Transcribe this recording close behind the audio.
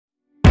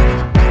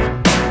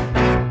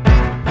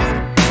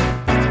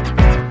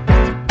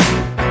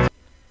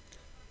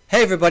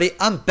Hey everybody,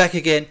 I'm back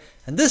again,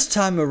 and this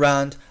time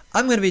around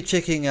I'm going to be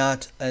checking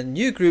out a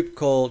new group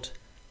called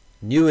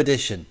New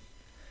Edition,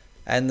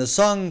 and the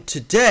song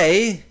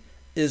today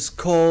is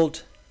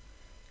called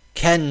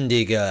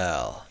Candy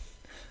Girl.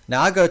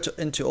 Now I go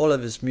into all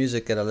of his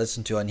music that I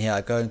listen to on here.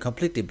 I go in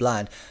completely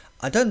blind.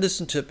 I don't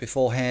listen to it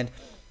beforehand.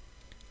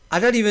 I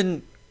don't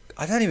even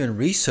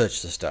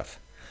research the stuff.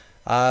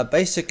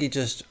 Basically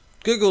just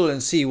Google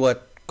and see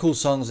what cool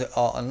songs there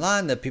are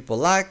online that people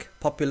like,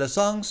 popular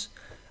songs,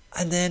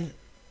 and then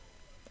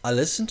I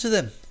listen to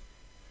them.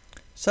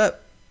 So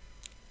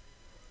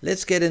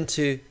let's get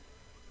into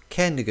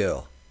Candy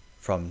Girl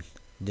from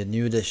the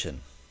New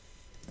Edition.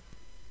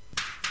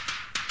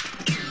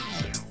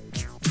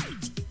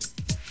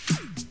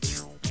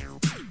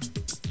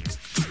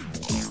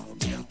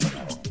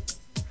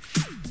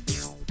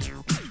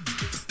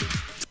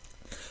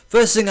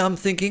 First thing I'm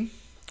thinking,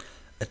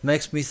 it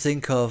makes me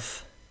think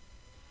of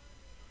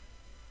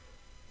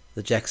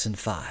the Jackson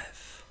 5.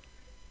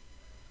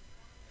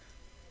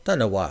 Don't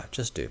know why,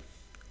 just do.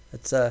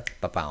 It's a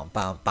ba-bow,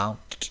 bow, bow,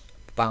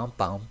 bow,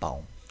 bow,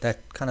 bow.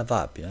 That kind of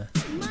vibe, you know.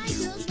 My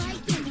girl's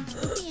like candy,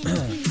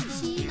 candy.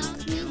 She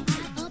knocks me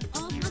high up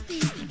off my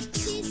feet.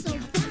 She's so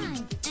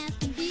fine,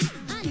 after me.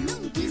 I know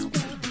this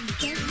girl is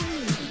just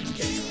for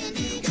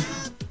me. Candy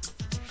girl,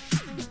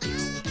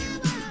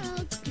 you're out of my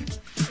world.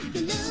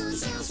 You look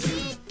so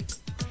sweet.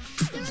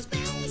 You're a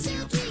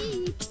special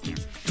treat.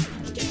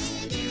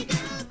 Candy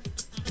girl,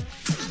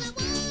 all I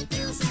want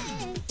to say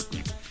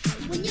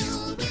when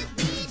you're with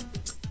me,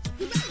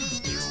 you're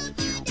brighten up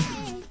my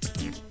day.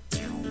 Oh,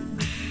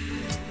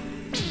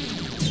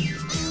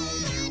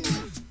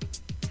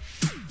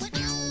 I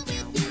know when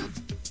I'm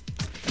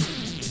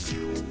with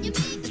you, you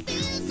make me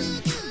feel so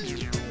good.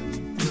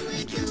 You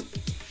ain't cute,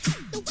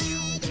 the way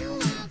you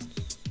walk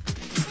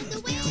and the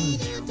way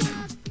you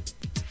talk.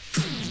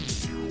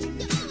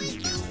 You always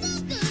feel so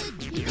good.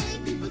 You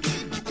make me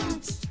forget my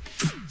thoughts.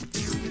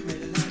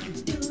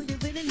 Do you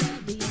really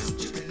love me?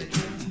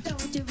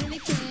 Don't you really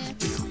care?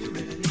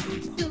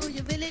 Do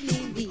you really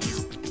need me?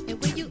 And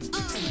will you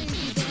always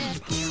be there?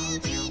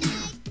 Every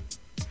night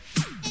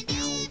and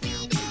every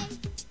day,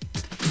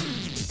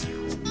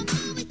 I'm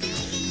always thinking of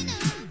you in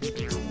every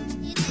way.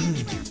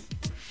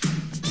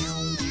 Oh,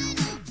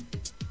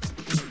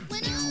 I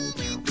know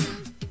when I'm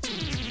with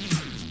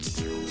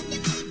you, you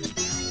make me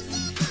feel so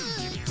good.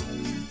 You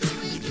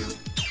ain't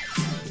cute,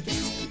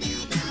 candy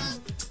girl,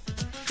 all my world.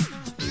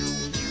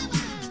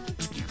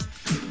 You're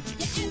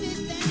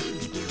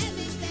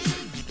everything,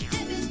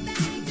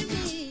 everything to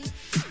me.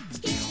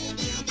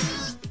 Candy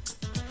girl, all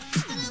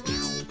I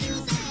want to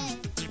say,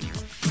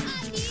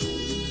 I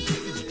need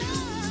your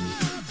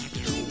love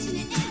each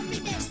and every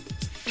day.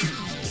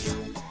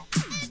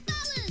 Hey,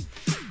 fellas,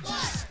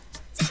 what?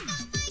 Check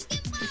out Mike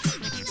and Bobby,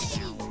 the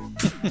lady.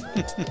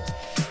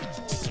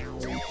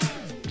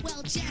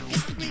 Well, check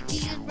out Ricky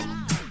and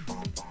Rob.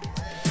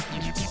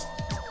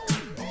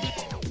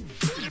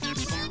 One of my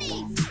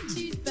buddies.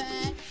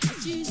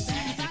 She's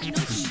bad. I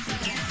know she's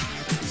bad.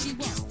 She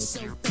walks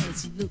so fast,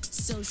 she looks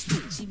so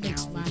sweet. She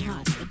makes my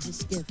heart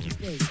just skip a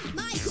beat.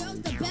 My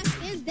girl's the best,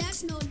 and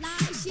that's no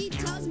lie. She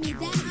tells me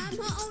that I'm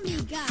her only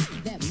guy.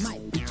 That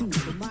might be true,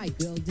 but my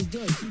girl's the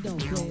joy. She don't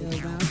play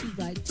around. She's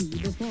right to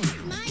the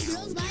point. My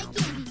girl's like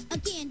candy, a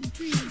candy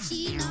tree.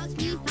 She knocks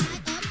me high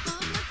up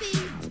on my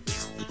feet.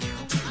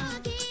 Oh,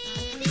 candy,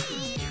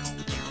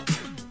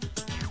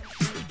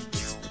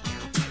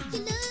 you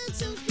look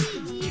so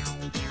sweet. Oh,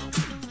 candy,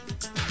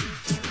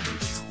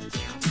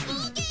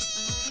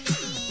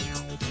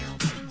 you're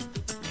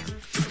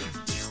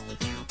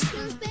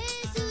a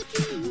special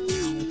treat. You're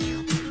everything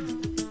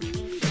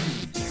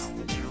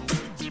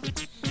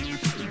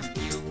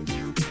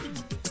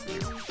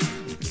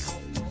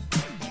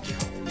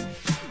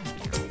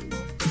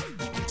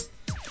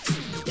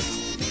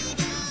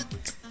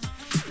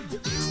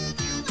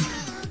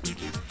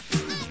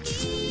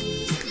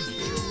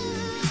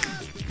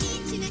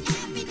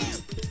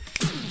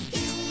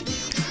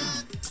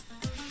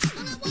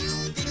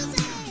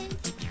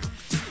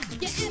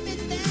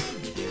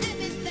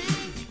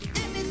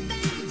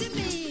to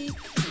me.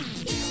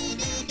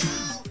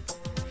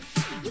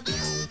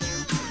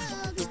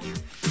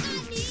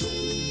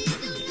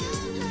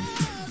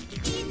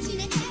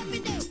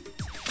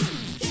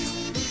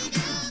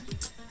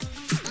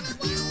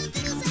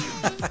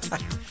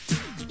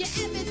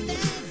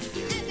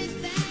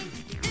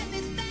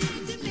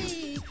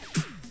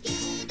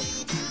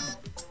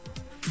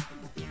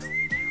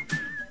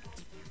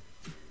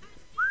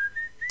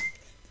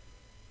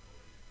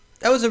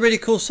 That was a really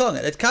cool song.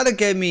 It kind of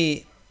gave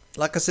me,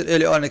 like I said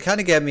earlier on, it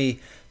kind of gave me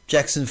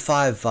Jackson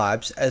 5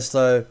 vibes, as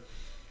though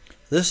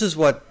this is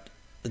what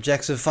the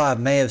Jackson 5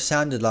 may have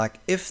sounded like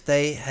if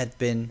they had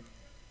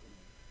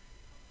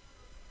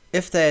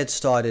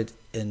started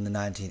in the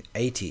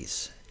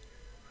 1980s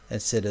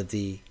instead of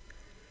the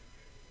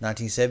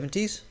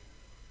 1970s,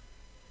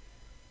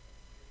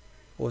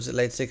 or was it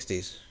late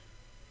 60s?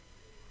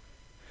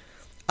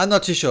 I'm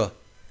not too sure.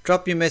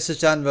 Drop your message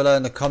down below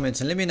in the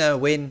comments and let me know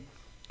when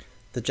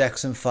the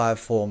Jackson 5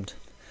 formed.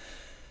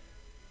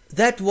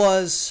 that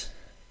was...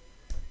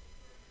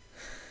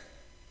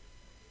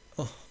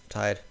 Oh, I'm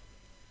tired.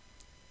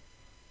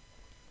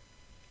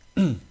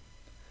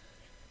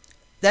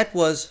 That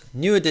was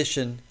New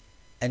Edition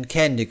and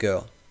Candy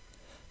Girl.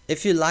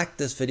 If you liked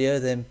this video,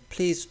 then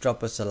please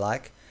drop us a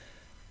like.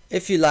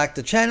 If you like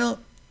the channel,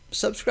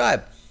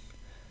 subscribe.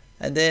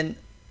 And then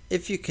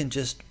if you can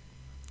just,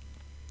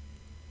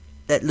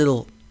 that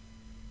little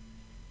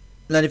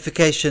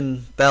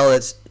notification bell,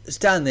 it's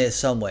down there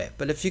somewhere,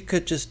 but if you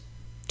could just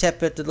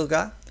tap it, little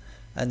guy,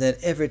 and then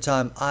every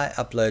time I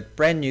upload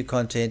brand new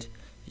content,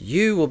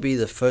 you will be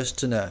the first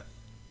to know.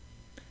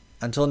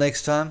 Until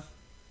next time,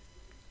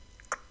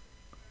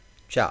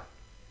 ciao.